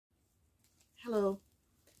Hello,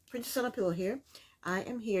 Princess on a Pillow here. I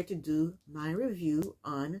am here to do my review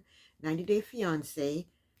on 90 Day Fiance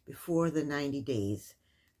before the 90 days.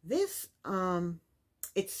 This,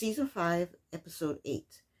 it's season 5, episode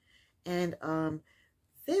 8. And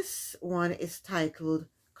this one is titled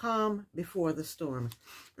Calm Before the Storm.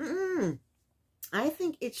 I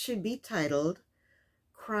think it should be titled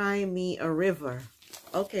Cry Me a River.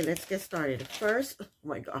 Okay, let's get started. First, oh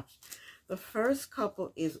my gosh. The first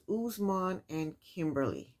couple is Usman and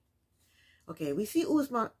Kimberly. Okay, we see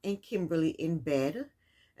Usman and Kimberly in bed,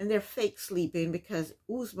 and they're fake sleeping because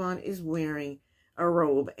Usman is wearing a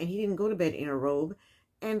robe, and he didn't go to bed in a robe,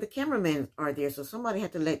 and the cameramen are there, so somebody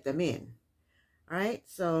had to let them in. All right,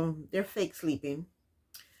 so they're fake sleeping.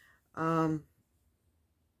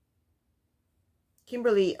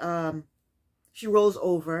 Kimberly, she rolls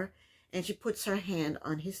over, and she puts her hand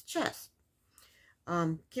on his chest.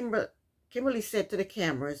 Kimberly said to the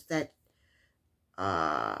cameras that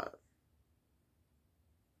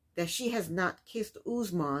she has not kissed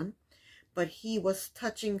Usman, but he was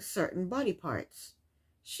touching certain body parts.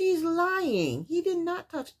 She's lying. He did not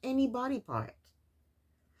touch any body part.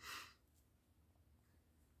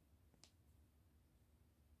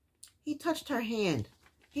 He touched her hand.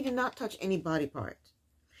 He did not touch any body part.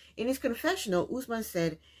 In his confessional, Usman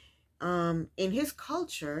said, in his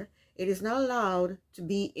culture, it is not allowed to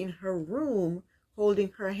be in her room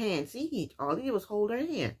holding her hand. See, all he did was hold her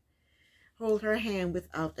hand. Hold her hand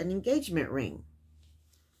without an engagement ring.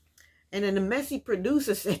 And then the messy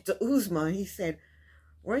producer said to Usman, he said,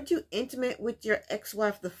 weren't you intimate with your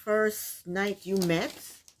ex-wife the first night you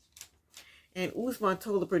met? And Usman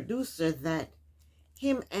told the producer that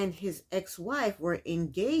him and his ex-wife were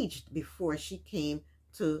engaged before she came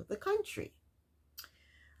to the country.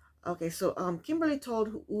 Okay, so Kimberly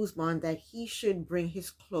told Usman that he should bring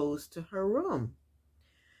his clothes to her room.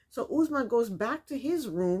 So Usman goes back to his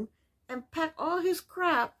room and pack all his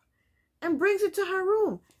crap and brings it to her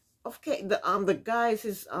room. Okay, the guys,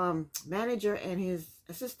 his manager and his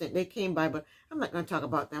assistant, they came by, but I'm not going to talk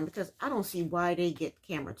about them because I don't see why they get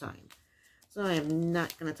camera time. So I am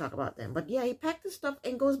not going to talk about them. But yeah, he packed his stuff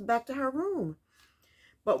and goes back to her room.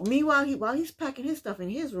 But meanwhile, while he's packing his stuff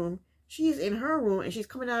in his room, she's in her room and she's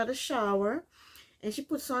coming out of the shower and she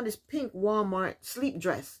puts on this pink Walmart sleep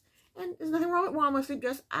dress. And there's nothing wrong with Walmart sleep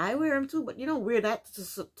dress. I wear them too, but you don't wear that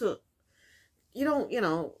to you don't, you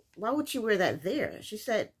know, why would you wear that there? She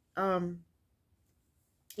said,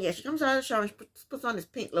 yeah, she comes out of the shower and she puts on this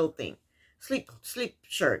pink little thing, sleep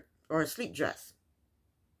shirt or a sleep dress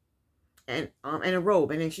and a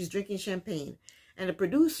robe. And then she's drinking champagne. And the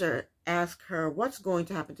producer asked her, what's going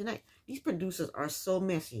to happen tonight? These producers are so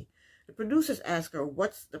messy. The producer asked her,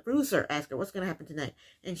 what's going to happen tonight?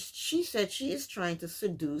 And she said she is trying to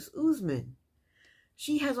seduce Usman.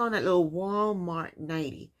 She has on that little Walmart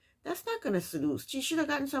nightie. That's not going to seduce. She should have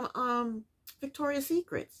gotten some Victoria's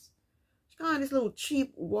Secrets. She got on this little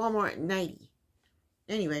cheap Walmart nightie.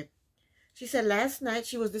 Anyway, she said last night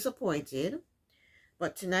she was disappointed,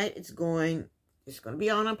 but tonight it's going to be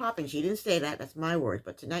on and popping. She didn't say that. That's my words.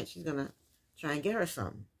 But tonight she's going to try and get her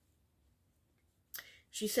some.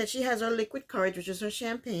 She said she has her liquid courage, which is her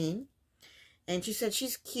champagne. And she said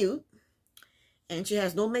she's cute. And she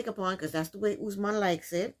has no makeup on because that's the way Usman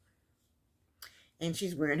likes it. And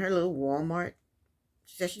she's wearing her little Walmart.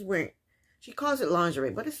 She said she's wearing, she calls it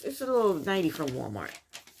lingerie, but it's a little nightie from Walmart.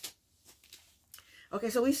 Okay,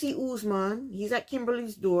 so we see Usman. He's at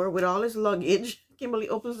Kimberly's door with all his luggage. Kimberly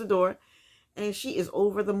opens the door. And she is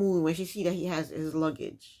over the moon when she sees that he has his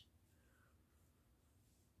luggage.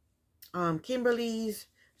 Kimberly's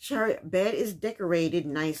bed is decorated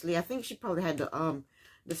nicely. I think she probably had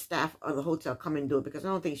the staff of the hotel come and do it because I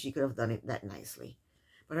don't think she could have done it that nicely.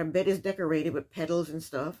 But her bed is decorated with petals and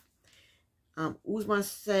stuff. Usman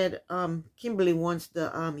said Kimberly wants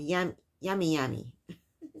the yummy yummy.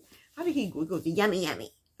 How did he go? He goes, the yummy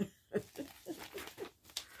yummy.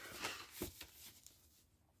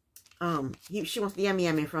 She wants the yummy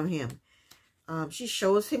yummy from him. She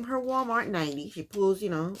shows him her Walmart nightie. She pulls, you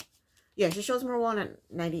know, yeah, she shows him her Walmart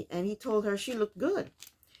nightie, and he told her she looked good.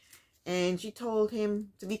 And she told him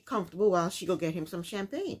to be comfortable while she go get him some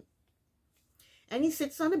champagne. And he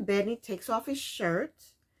sits on the bed and he takes off his shirt,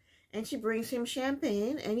 and she brings him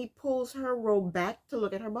champagne, and he pulls her robe back to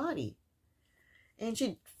look at her body. And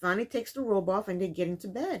she finally takes the robe off, and they get into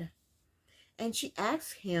bed. And she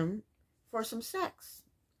asks him for some sex.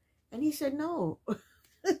 And he said no.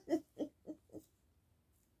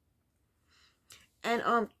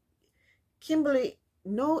 And Kimberly,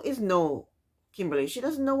 no is no. Kimberly, she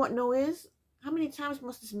doesn't know what no is. How many times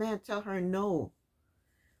must this man tell her no?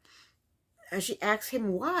 And she asks him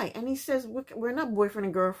why. And he says, we're not boyfriend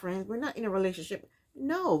and girlfriend. We're not in a relationship.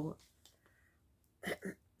 No.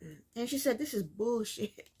 And she said, this is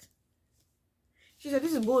bullshit. She said,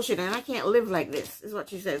 this is bullshit and I can't live like this, is what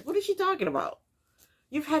she says. What is she talking about?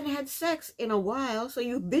 You hadn't had sex in a while, so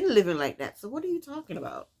you've been living like that. So what are you talking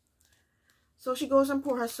about? So she goes and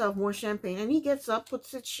pours herself more champagne. And he gets up,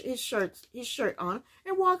 puts his shirt on,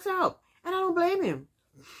 and walks out. And I don't blame him.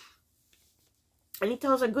 And he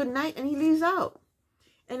tells her good night, and he leaves out.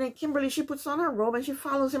 And then Kimberly, she puts on her robe, and she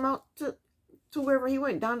follows him out to wherever he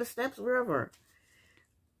went, down the steps, wherever.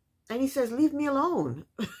 And he says, leave me alone.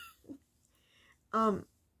 And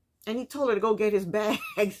he told her to go get his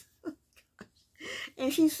bags.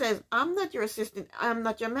 And she says, I'm not your assistant. I'm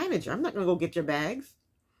not your manager. I'm not going to go get your bags.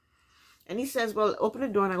 And he says, well, open the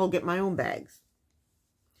door and I'll go get my own bags.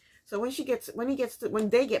 So when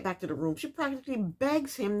they get back to the room, she practically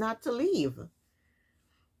begs him not to leave.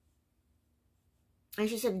 And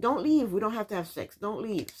she said, don't leave. We don't have to have sex. Don't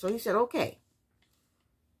leave. So he said, okay.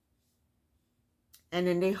 And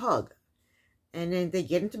then they hug. And then they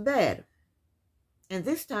get into bed. And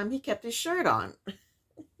this time he kept his shirt on.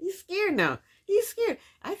 He's scared now. He's scared.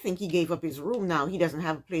 I think he gave up his room now. He doesn't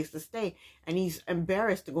have a place to stay. And he's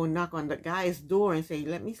embarrassed to go knock on the guy's door and say,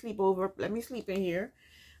 let me sleep over. Let me sleep in here.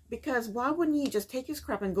 Because why wouldn't he just take his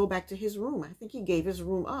crap and go back to his room? I think he gave his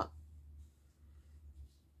room up.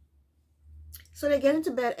 So they get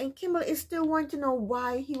into bed. And Kimberly is still wanting to know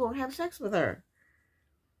why he won't have sex with her.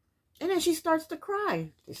 And then she starts to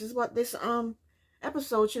cry. This is what this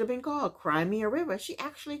episode should have been called. Cry Me a River. She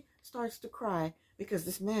actually starts to cry because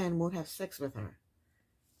this man won't have sex with her.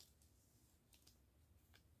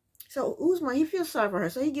 So Uzma, he feels sorry for her.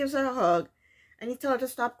 So he gives her a hug. And he tells her to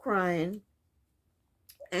stop crying.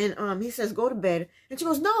 And he says, go to bed. And she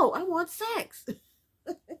goes, no, I want sex.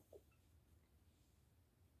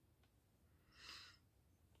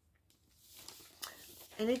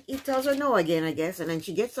 And he tells her no again, I guess. And then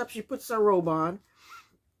she gets up, she puts her robe on.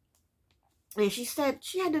 And she said,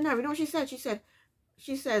 she had the nerve. You know what she said? She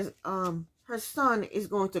says, her son is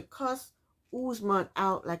going to cuss Uzman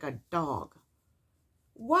out like a dog.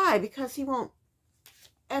 Why? Because he won't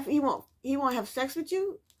have sex with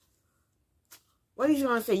you? What is he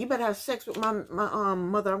going to say? You better have sex with my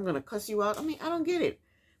mother. I'm going to cuss you out. I mean, I don't get it.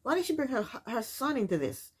 Why did she bring her son into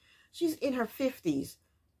this? She's in her 50s.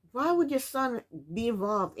 Why would your son be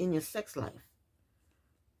involved in your sex life?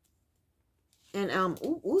 And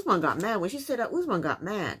Uzman got mad. When she said that, Uzman got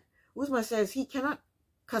mad. Uzman says he cannot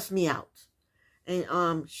cuss me out.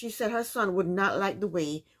 And she said her son would not like the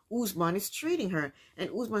way Uzman is treating her. And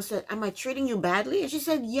Uzman said, am I treating you badly? And she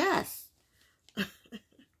said, yes.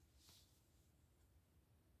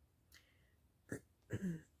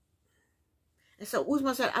 And so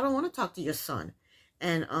Uzman said, I don't want to talk to your son.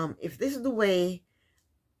 And if this is the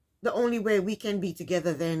only way we can be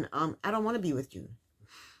together, then I don't want to be with you.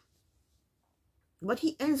 But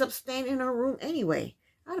he ends up staying in her room anyway.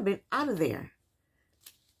 I'd have been out of there.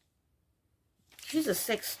 She's a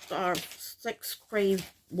sex-craved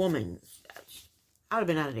woman. I'd have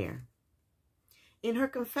been out of there. In her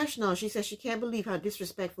confessional, she says she can't believe how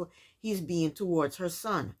disrespectful he's being towards her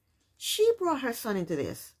son. She brought her son into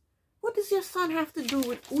this. What does your son have to do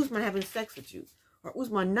with Uzman having sex with you? Or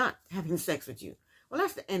Uzman not having sex with you? Well,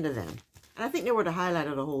 that's the end of them. And I think they were the highlight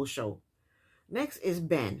of the whole show. Next is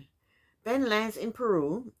Ben. Ben lands in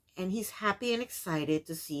Peru, and he's happy and excited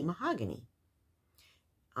to see Mahogany.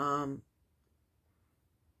 So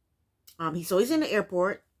he's in the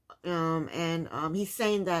airport, and he's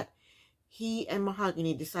saying that he and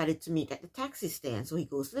Mahogany decided to meet at the taxi stand. So he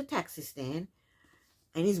goes to the taxi stand,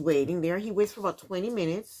 and he's waiting there. He waits for about 20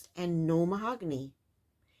 minutes, and no Mahogany.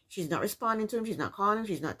 She's not responding to him. She's not calling him.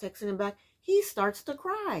 She's not texting him back. He starts to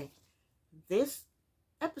cry. This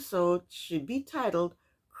episode should be titled,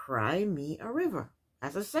 Cry Me a River.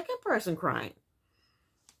 As a second person crying.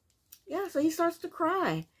 Yeah, so he starts to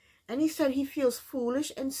cry. And he said he feels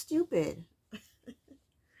foolish and stupid.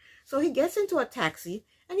 So he gets into a taxi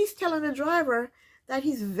and he's telling the driver that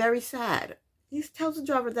he's very sad. He tells the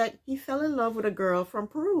driver that he fell in love with a girl from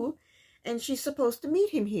Peru and she's supposed to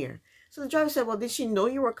meet him here. So the driver said, well, did she know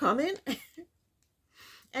you were coming?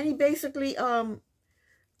 And he basically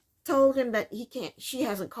told him that she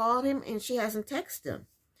hasn't called him and she hasn't texted him.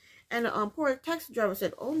 And the poor taxi driver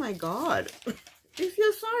said, oh my God, he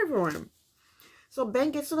feels sorry for him. So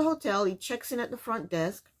Ben gets to the hotel. He checks in at the front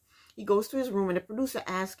desk. He goes to his room and the producer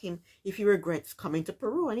asks him if he regrets coming to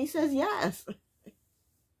Peru. And he says, yes.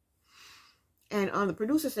 And the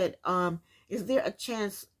producer said, is there a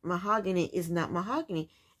chance Mahogany is not Mahogany?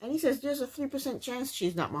 And he says, there's a 3% chance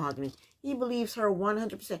she's not Mahogany. He believes her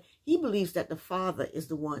 100%. He believes that the father is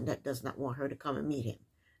the one that does not want her to come and meet him.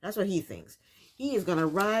 That's what he thinks. He is going to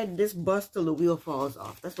ride this bus till the wheel falls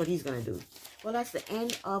off. That's what he's going to do. Well, that's the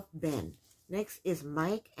end of Ben. Next is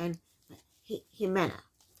Mike and Jimena.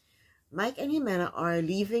 Mike and Jimena are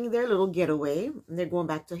leaving their little getaway. And they're going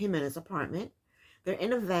back to Jimena's apartment. They're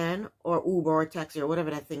in a van or Uber or taxi or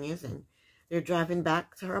whatever that thing is. And they're driving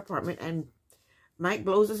back to her apartment. And Mike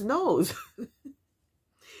blows his nose.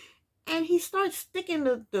 And he starts sticking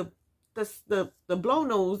the blow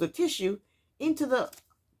nose, the tissue, into the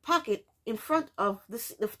pocket in front of the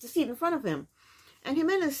seat in front of him. And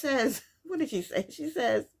Jimena says, what did she say? She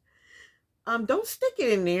says, don't stick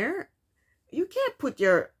it in there. You can't put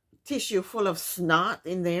your tissue full of snot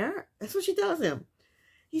in there. That's what she tells him.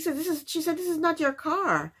 She said, this is not your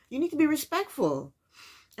car. You need to be respectful.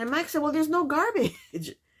 And Mike said, well, there's no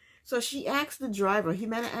garbage. So she asks the driver,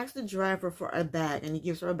 Jimena asks the driver for a bag, and he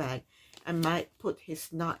gives her a bag. And Mike put his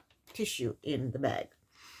snot tissue in the bag.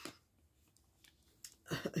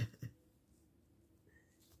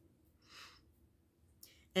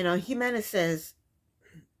 And Jimena says,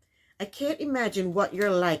 I can't imagine what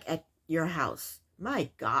you're like at your house. My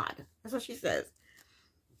God. That's what she says.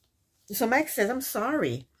 So Mike says, I'm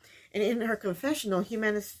sorry. And in her confessional,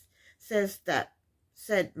 Jimena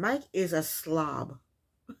said Mike is a slob.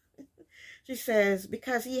 She says,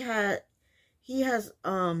 because he has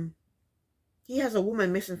a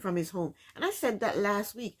woman missing from his home. And I said that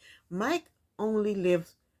last week. Mike only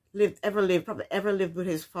probably ever lived with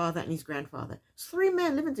his father and his grandfather. It's 3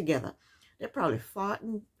 men living together. They're probably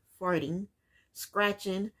farting,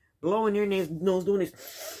 scratching, blowing their nose, doing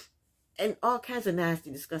this, and all kinds of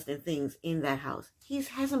nasty, disgusting things in that house. He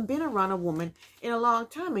hasn't been around a woman in a long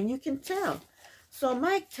time, and you can tell. So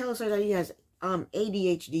Mike tells her that he has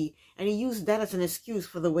ADHD, and he used that as an excuse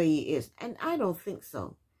for the way he is. And I don't think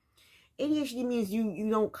so. ADHD means you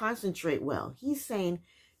don't concentrate well. He's saying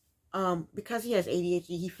because he has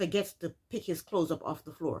ADHD, he forgets to pick his clothes up off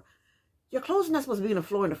the floor. Your clothes are not supposed to be on the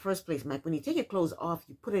floor in the first place, Mike. When you take your clothes off,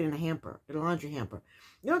 you put it in a hamper, the laundry hamper.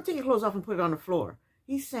 You don't take your clothes off and put it on the floor.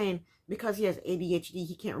 He's saying because he has ADHD,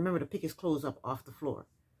 he can't remember to pick his clothes up off the floor.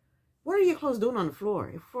 What are your clothes doing on the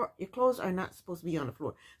floor? Your clothes are not supposed to be on the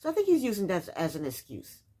floor. So I think he's using that as an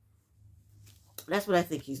excuse. That's what I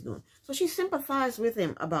think he's doing. So she sympathized with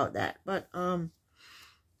him about that. But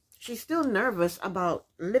she's still nervous about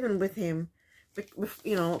living with him,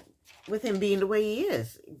 with him being the way he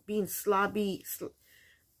is. Being a slob.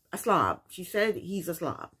 She said he's a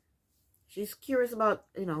slob. She's curious about,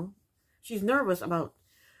 she's nervous about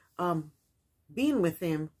being with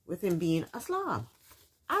him being a slob.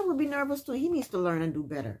 I would be nervous too. He needs to learn and do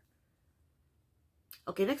better.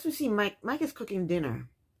 Okay, next we see Mike. Mike is cooking dinner.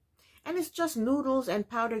 And it's just noodles and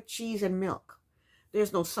powdered cheese and milk.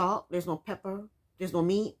 There's no salt. There's no pepper. There's no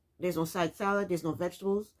meat. There's no side salad. There's no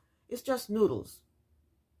vegetables. It's just noodles.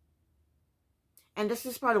 And this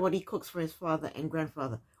is part of what he cooks for his father and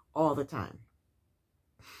grandfather all the time.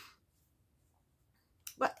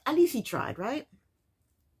 But at least he tried, right?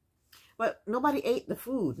 But nobody ate the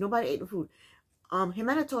food. Nobody ate the food.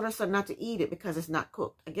 Jimena told her son not to eat it because it's not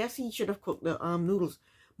cooked. I guess he should have cooked the noodles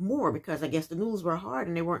more because I guess the noodles were hard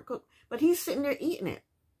and they weren't cooked. But he's sitting there eating it.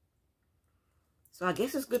 So I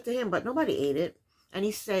guess it's good to him, but nobody ate it. And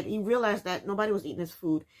he said he realized that nobody was eating his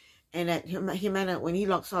food and that Jimena, when he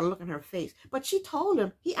started looking at her face. But she told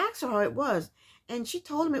him, he asked her how it was, and she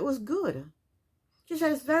told him it was good. She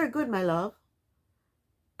said, it's very good, my love.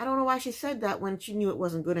 I don't know why she said that when she knew it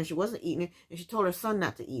wasn't good and she wasn't eating it, and she told her son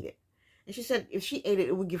not to eat it. And she said if she ate it,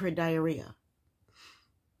 it would give her diarrhea.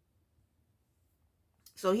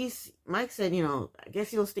 So Mike said, I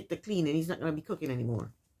guess he'll stick to clean and he's not going to be cooking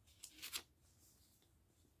anymore.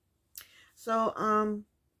 So,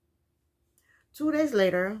 2 days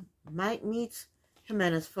later, Mike meets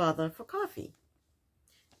Jimena's father for coffee.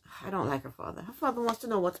 I don't like her father. Her father wants to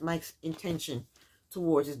know what's Mike's intention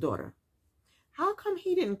towards his daughter. How come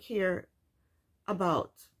he didn't care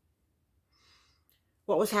about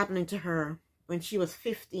what was happening to her when she was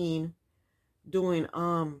 15 doing,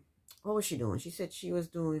 what was she doing? She said she was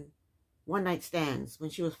doing one-night stands when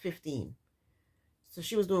she was 15. So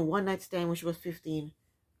she was doing one-night stand when she was 15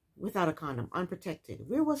 without a condom, unprotected.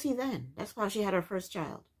 Where was he then? That's why she had her first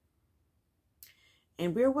child.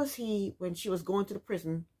 And where was he when she was going to the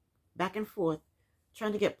prison, back and forth,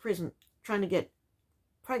 trying to get pregnant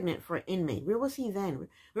for an inmate? Where was he then?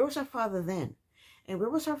 Where was her father then? And where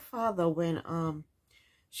was her father when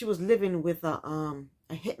she was living with a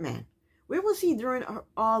hitman? Where was he during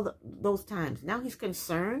all those times? Now he's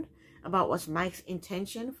concerned about what's Mike's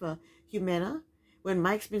intention for Jimena. When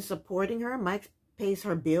Mike's been supporting her, Mike pays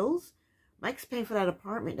her bills. Mike's paying for that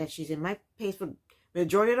apartment that she's in. Mike pays for the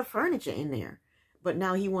majority of the furniture in there. But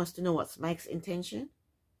now he wants to know what's Mike's intention.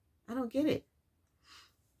 I don't get it.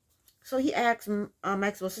 So he asks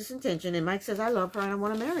Mike what's his intention, and Mike says, I love her and I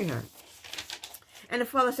want to marry her. And the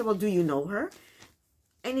father said, well, do you know her?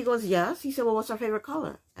 And he goes, yes. He said, well, what's her favorite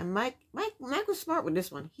color? And Mike was smart with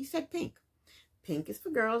this one. He said pink. Pink is for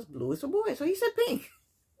girls, blue is for boys. So he said pink.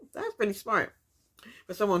 That's pretty smart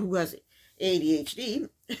for someone who has ADHD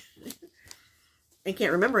and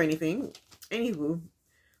can't remember anything. Anywho,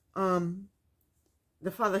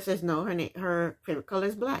 the father says no, her favorite color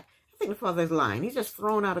is black. I think the father is lying. He's just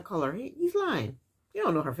throwing out a color. He's lying. You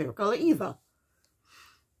don't know her favorite color either.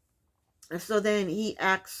 And so then he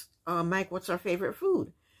asks Mike, what's her favorite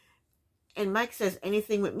food? And Mike says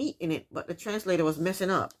anything with meat in it, but the translator was messing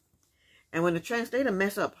up. And when the translator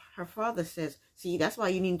messed up, her father says, see, that's why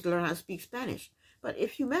you need to learn how to speak Spanish. But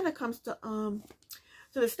if Humana comes to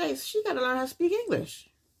the States, she got to learn how to speak English.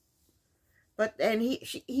 But then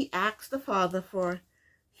he asked the father for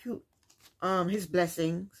his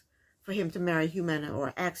blessings for him to marry Humana,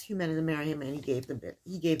 or asked Humana to marry him, and he gave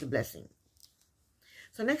the blessing.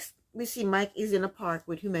 So next we see Mike is in a park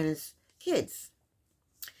with Humana's kids.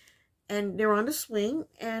 And they're on the swing,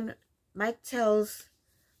 and Mike tells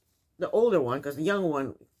the older one, because the younger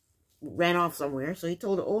one ran off somewhere, so he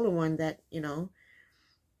told the older one that,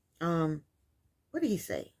 what did he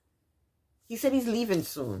say? He said he's leaving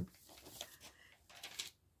soon.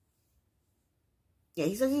 Yeah,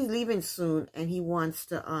 he says he's leaving soon, and he wants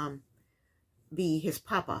to be his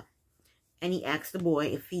papa. And he asked the boy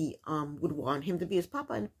if he would want him to be his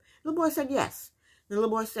papa, and the little boy said yes. The little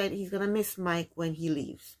boy said he's going to miss Mike when he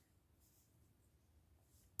leaves.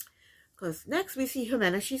 Because next we see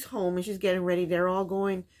Humana. She's home and she's getting ready. They're all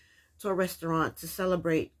going to a restaurant to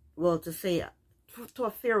celebrate, well, to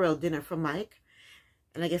a farewell dinner for Mike.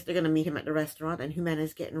 And I guess they're going to meet him at the restaurant. And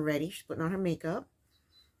Humana's getting ready. She's putting on her makeup.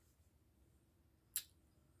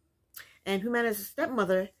 And Humana's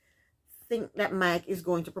stepmother thinks that Mike is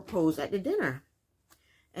going to propose at the dinner.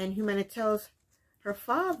 And Humana tells her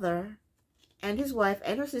father and his wife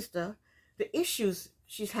and her sister the issues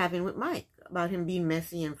she's having with Mike, about him being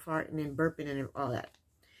messy and farting and burping and all that.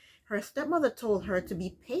 Her stepmother told her to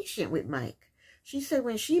be patient with Mike. She said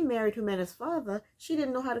when she married Humana's father, she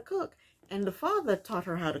didn't know how to cook. And the father taught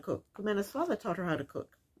her how to cook. Humana's father taught her how to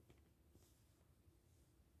cook.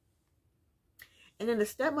 And then the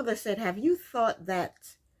stepmother said, have you thought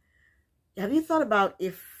about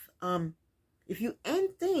if you end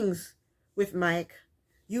things with Mike,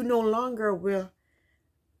 you no longer will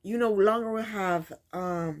have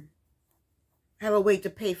a way to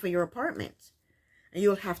pay for your apartment, and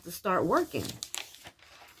you'll have to start working.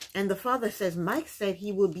 And the father says, Mike said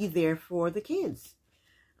he will be there for the kids.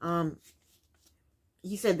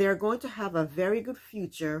 He said they're going to have a very good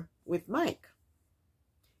future with Mike.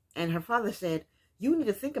 And her father said, you need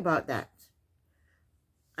to think about that.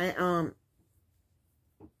 Her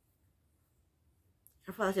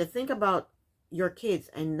father said, think about your kids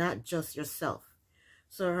and not just yourself.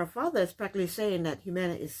 So her father is practically saying that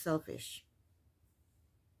Humana is selfish.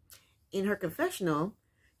 In her confessional,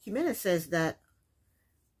 Humana says that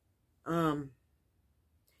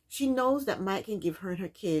she knows that Mike can give her and her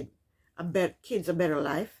kids a better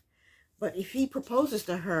life, but if he proposes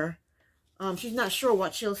to her, she's not sure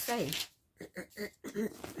what she'll say.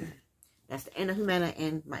 That's the end of Humana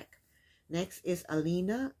and Mike. Next is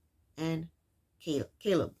Alina and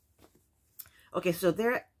Caleb. Okay, so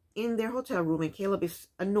they're in their hotel room, and Caleb is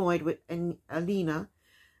annoyed with Alina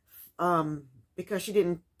because she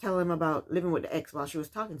didn't tell him about living with the ex while she was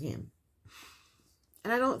talking to him.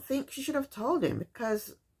 And I don't think she should have told him,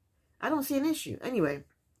 because I don't see an issue. Anyway,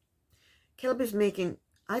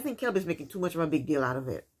 I think Caleb is making too much of a big deal out of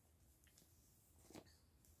it.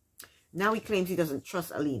 Now he claims he doesn't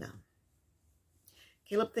trust Alina.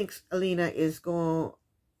 Caleb thinks Alina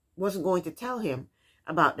wasn't going to tell him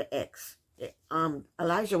about the ex.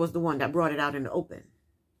 Elijah was the one that brought it out in the open.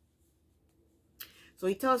 So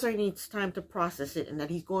he tells her he needs time to process it, and that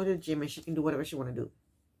he's going to the gym and she can do whatever she wants to do.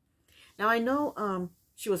 Now I know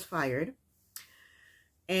she was fired,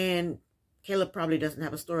 and Caleb probably doesn't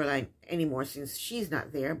have a storyline anymore since she's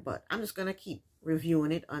not there, but I'm just going to keep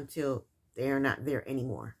reviewing it until they're not there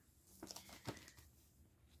anymore.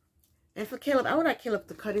 And for Caleb, I would like Caleb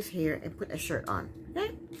to cut his hair and put a shirt on.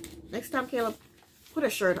 Okay? Next time, Caleb, put a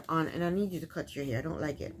shirt on, and I need you to cut your hair. I don't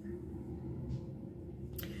like it.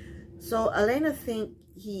 So Elena thinks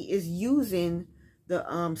he is using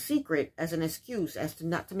the secret as an excuse as to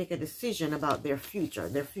not to make a decision about their future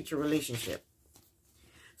relationship.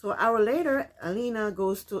 So an hour later, Alina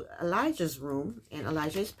goes to Elijah's room, and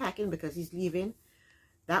Elijah is packing because he's leaving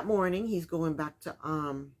that morning. He's going back to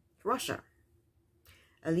Russia.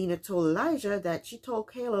 Alina told Elijah that she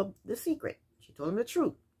told Caleb the secret. She told him the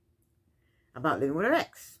truth about living with her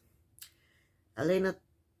ex. Alina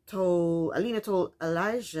tells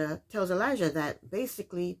Elijah that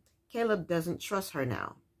basically Caleb doesn't trust her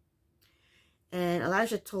now. And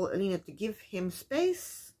Elijah told Alina to give him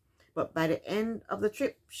space, but by the end of the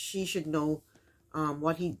trip, she should know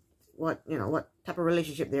what type of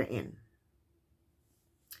relationship they're in.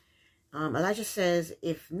 Elijah says,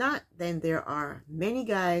 if not, then there are many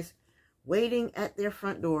guys waiting at their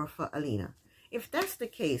front door for Alina. If that's the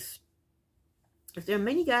case, if there are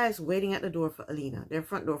many guys waiting at the door for Alina, their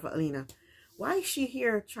front door for Alina, why is she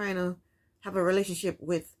here trying to have a relationship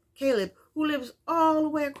with Caleb, who lives all the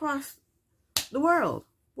way across the world?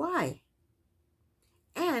 Why?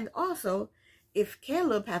 And also, if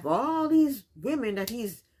Caleb have all these women that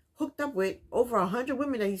he's hooked up with, over 100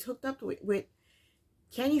 women that he's hooked up with,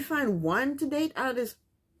 can he find one to date out of this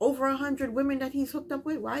over 100 women that he's hooked up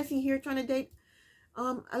with? Why is he here trying to date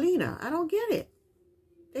Alina? I don't get it.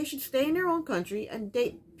 They should stay in their own country and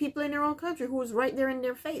date people in their own country who is right there in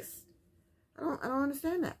their face. I don't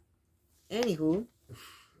understand that. Anywho,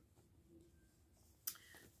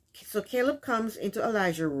 so Caleb comes into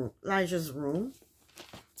Elijah's room,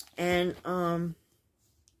 and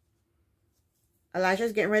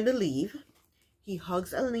Elijah's getting ready to leave. He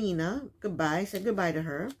hugs Alina goodbye, said goodbye to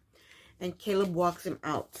her, and Caleb walks him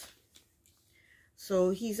out.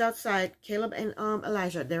 So he's outside. Caleb and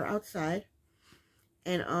Elijah, they're outside.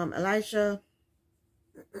 And Elijah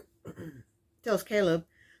tells Caleb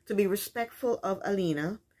to be respectful of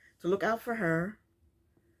Alina, to look out for her,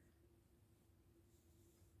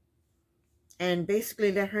 and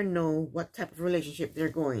basically let her know what type of relationship they're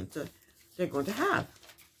going to have.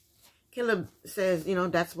 Caleb says,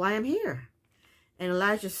 that's why I'm here. And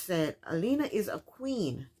Elijah said, Alina is a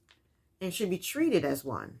queen and should be treated as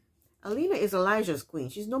one. Alina is Elijah's queen.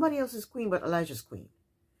 She's nobody else's queen but Elijah's queen.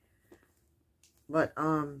 But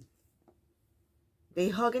they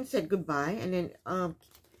hug and said goodbye, and then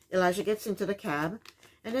Elijah gets into the cab,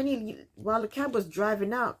 and then while the cab was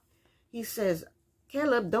driving out, he says,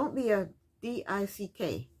 Caleb, don't be a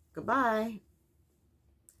D-I-C-K. Goodbye.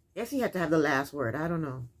 Guess he had to have the last word. I don't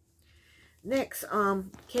know. Next,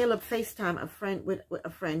 Caleb FaceTime a friend with a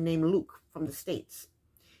friend named Luke from the States,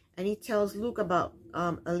 and he tells Luke about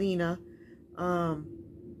Alina trying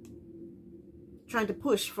to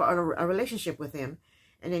push for a relationship with him.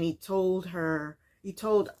 And then he told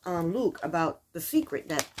Luke about the secret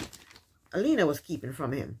that Alina was keeping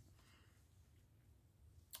from him.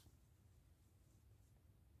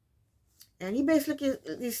 And he basically,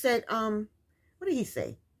 he said, what did he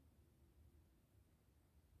say?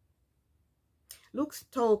 Luke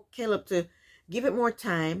told Caleb to give it more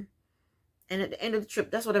time, and at the end of the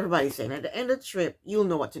trip, that's what everybody's saying, at the end of the trip, you'll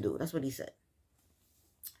know what to do. That's what he said.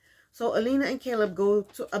 So Alina and Caleb go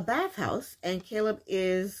to a bathhouse, and Caleb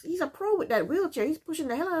he's a pro with that wheelchair. He's pushing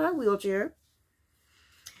the hell out of that wheelchair.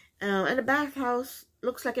 And the bathhouse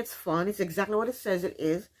looks like it's fun. It's exactly what it says it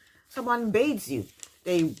is. Someone bathes you.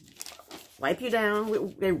 They wipe you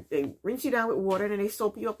down, they rinse you down with water, and then they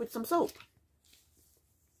soap you up with some soap.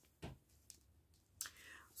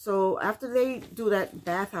 So after they do that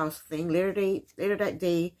bathhouse thing, later that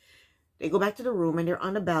day, they go back to the room, and they're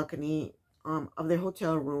on the balcony of their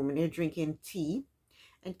hotel room, and they're drinking tea.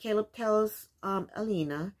 And Caleb tells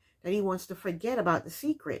Alina that he wants to forget about the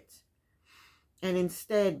secret and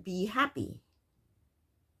instead be happy.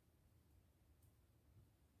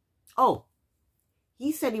 Oh,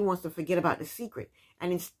 he said he wants to forget about the secret,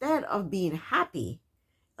 and instead of being happy,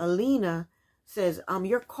 Alina says,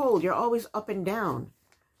 you're cold, you're always up and down.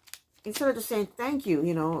 Instead of just saying thank you,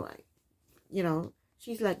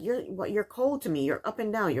 she's like, you're cold to me. You're up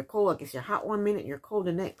and down. You're cold. I guess you're hot one minute, you're cold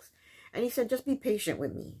the next. And he said, just be patient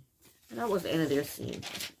with me. And that was the end of their scene.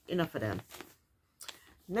 Enough of them.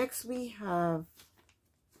 Next we have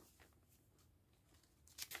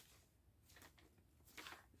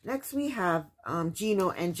Gino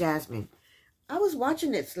and Jasmine. I was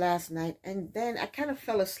watching this last night, and then I kind of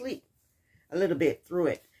fell asleep a little bit through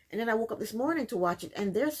it. And then I woke up this morning to watch it,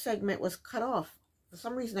 and their segment was cut off. For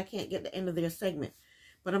some reason, I can't get the end of their segment.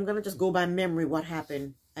 But I'm going to just go by memory what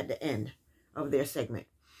happened at the end of their segment.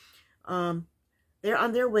 They're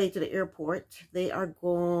on their way to the airport. They're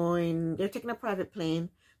taking a private plane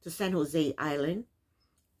to San Jose Island.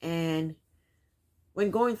 And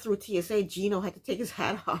when going through TSA, Gino had to take his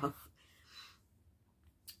hat off.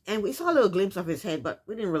 And we saw a little glimpse of his head, but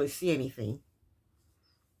we didn't really see anything.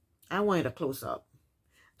 I wanted a close-up.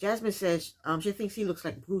 Jasmine says she thinks he looks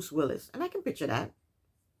like Bruce Willis. And I can picture that.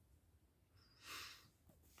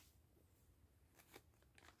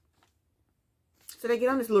 So they get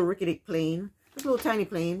on this little rickety plane, this little tiny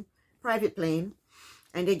plane, private plane,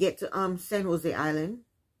 and they get to San Jose Island.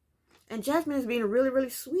 And Jasmine is being really, really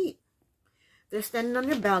sweet. They're standing on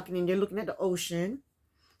their balcony and they're looking at the ocean.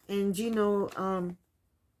 And Gino,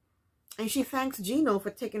 and she thanks Gino for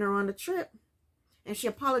taking her on the trip. And she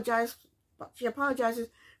apologizes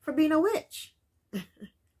for being a witch.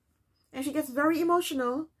 And she gets very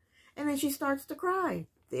emotional. And then she starts to cry.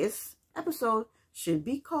 This episode should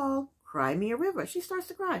be called Cry Me a River. She starts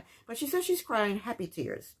to cry. But she says she's crying happy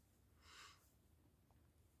tears.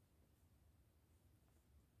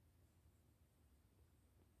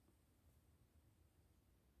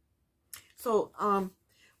 So,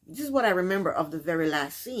 this is what I remember of the very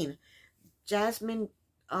last scene. Jasmine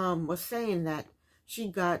was saying that she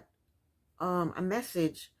got a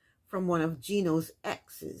message from one of Gino's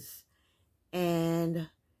exes. And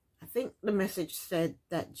I think the message said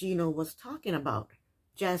that Gino was talking about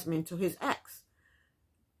Jasmine to his ex.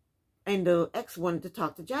 And the ex wanted to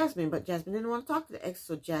talk to Jasmine, but Jasmine didn't want to talk to the ex,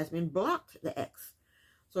 so Jasmine blocked the ex.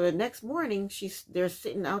 So the next morning, they're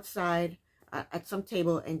sitting outside at some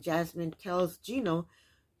table, and Jasmine tells Gino,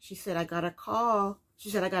 she said, I got a call. She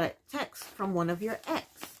said, I got a text from one of your ex.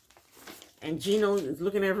 And Gino is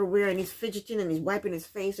looking everywhere, and he's fidgeting, and he's wiping his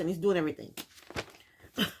face, and he's doing everything.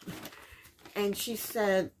 And she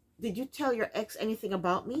said, did you tell your ex anything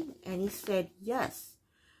about me? And he said, yes.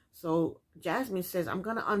 So Jasmine says, I'm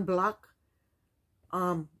going to unblock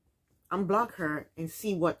her and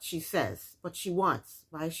see what she says, what she wants.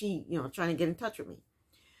 Why is she, trying to get in touch with me?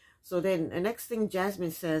 So then the next thing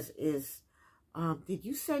Jasmine says is, did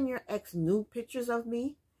you send your ex nude pictures of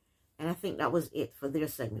me? And I think that was it for their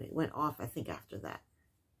segment. It went off, I think, after that.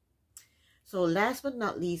 So last but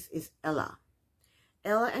not least is Ella.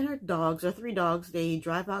 Ella and her dogs, or 3 dogs, they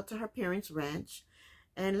drive out to her parents' ranch.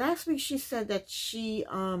 And last week she said that she,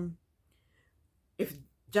 if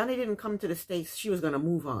Johnny didn't come to the States, she was going to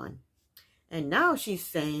move on. And now she's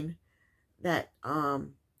saying that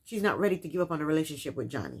she's not ready to give up on a relationship with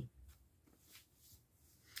Johnny.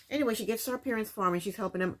 Anyway, she gets to her parents' farm and she's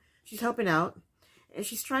helping out. And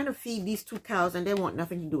she's trying to feed these 2 cows, and they want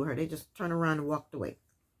nothing to do with her. They just turn around and walked away.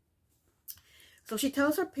 So she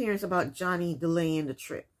tells her parents about Johnny delaying the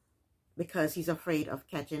trip because he's afraid of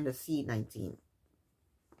catching the C-19.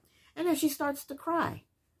 And then she starts to cry.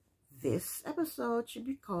 This episode should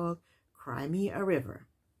be called Cry Me a River.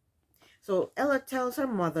 So Ella tells her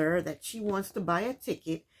mother that she wants to buy a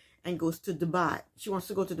ticket and goes to Dubai. She wants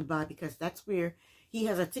to go to Dubai because that's where he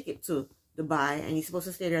has a ticket to Dubai, and he's supposed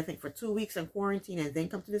to stay there, I think, for 2 weeks in quarantine and then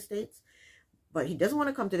come to the States. But he doesn't want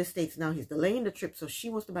to come to the States now. He's delaying the trip, so she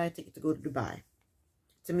wants to buy a ticket to go to Dubai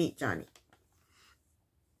to meet Johnny.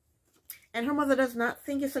 And her mother does not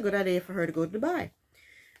think it's a good idea for her to go to Dubai.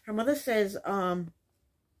 Her mother says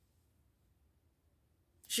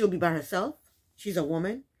she'll be by herself. She's a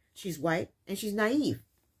woman. She's white. And she's naive.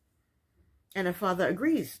 And her father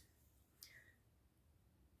agrees.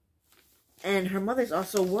 And her mother's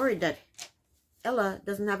also worried that Ella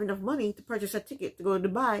doesn't have enough money to purchase a ticket to go to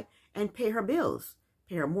Dubai and pay her bills.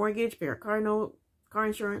 Pay her mortgage, pay her car note, car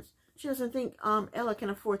insurance. She doesn't think Ella can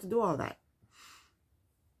afford to do all that.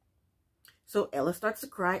 So Ella starts to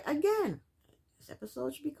cry again. This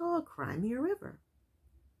episode should be called Cry Me a River.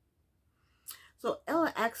 So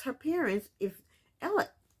Ella asks her parents if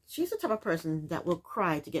she's the type of person that will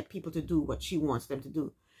cry to get people to do what she wants them to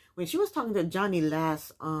do. When she was talking to Johnny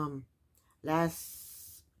last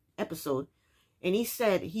episode, and he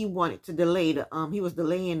said he wanted to delay he was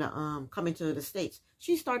delaying coming to the States,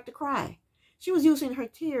 she started to cry. She was using her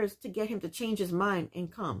tears to get him to change his mind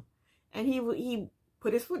and come. And he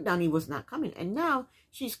put his foot down. He was not coming. And now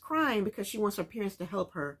she's crying because she wants her parents to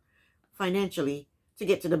help her financially to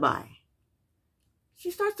get to Dubai. She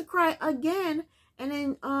starts to cry again. And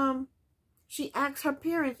then she asks her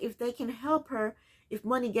parents if they can help her if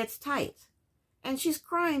money gets tight. And she's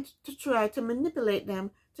crying to try to manipulate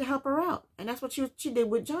them to help her out. And that's what she did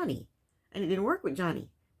with Johnny. And it didn't work with Johnny,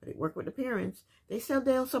 but it worked with the parents. They said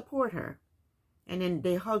they'll support her. And then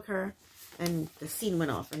they hug her, and the scene went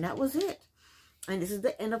off. And that was it. And this is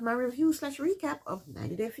the end of my review / recap of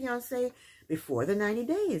 90 Day Fiance before the 90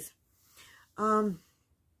 days.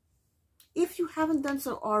 If you haven't done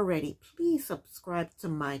so already, please subscribe to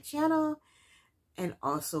my channel. And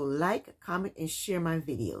also like, comment, and share my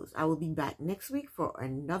videos. I will be back next week for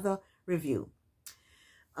another review.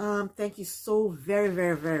 Thank you so very,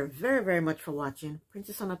 very, very, very, very much for watching.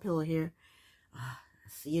 Princess on a Pillow here.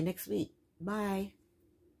 See you next week. Bye.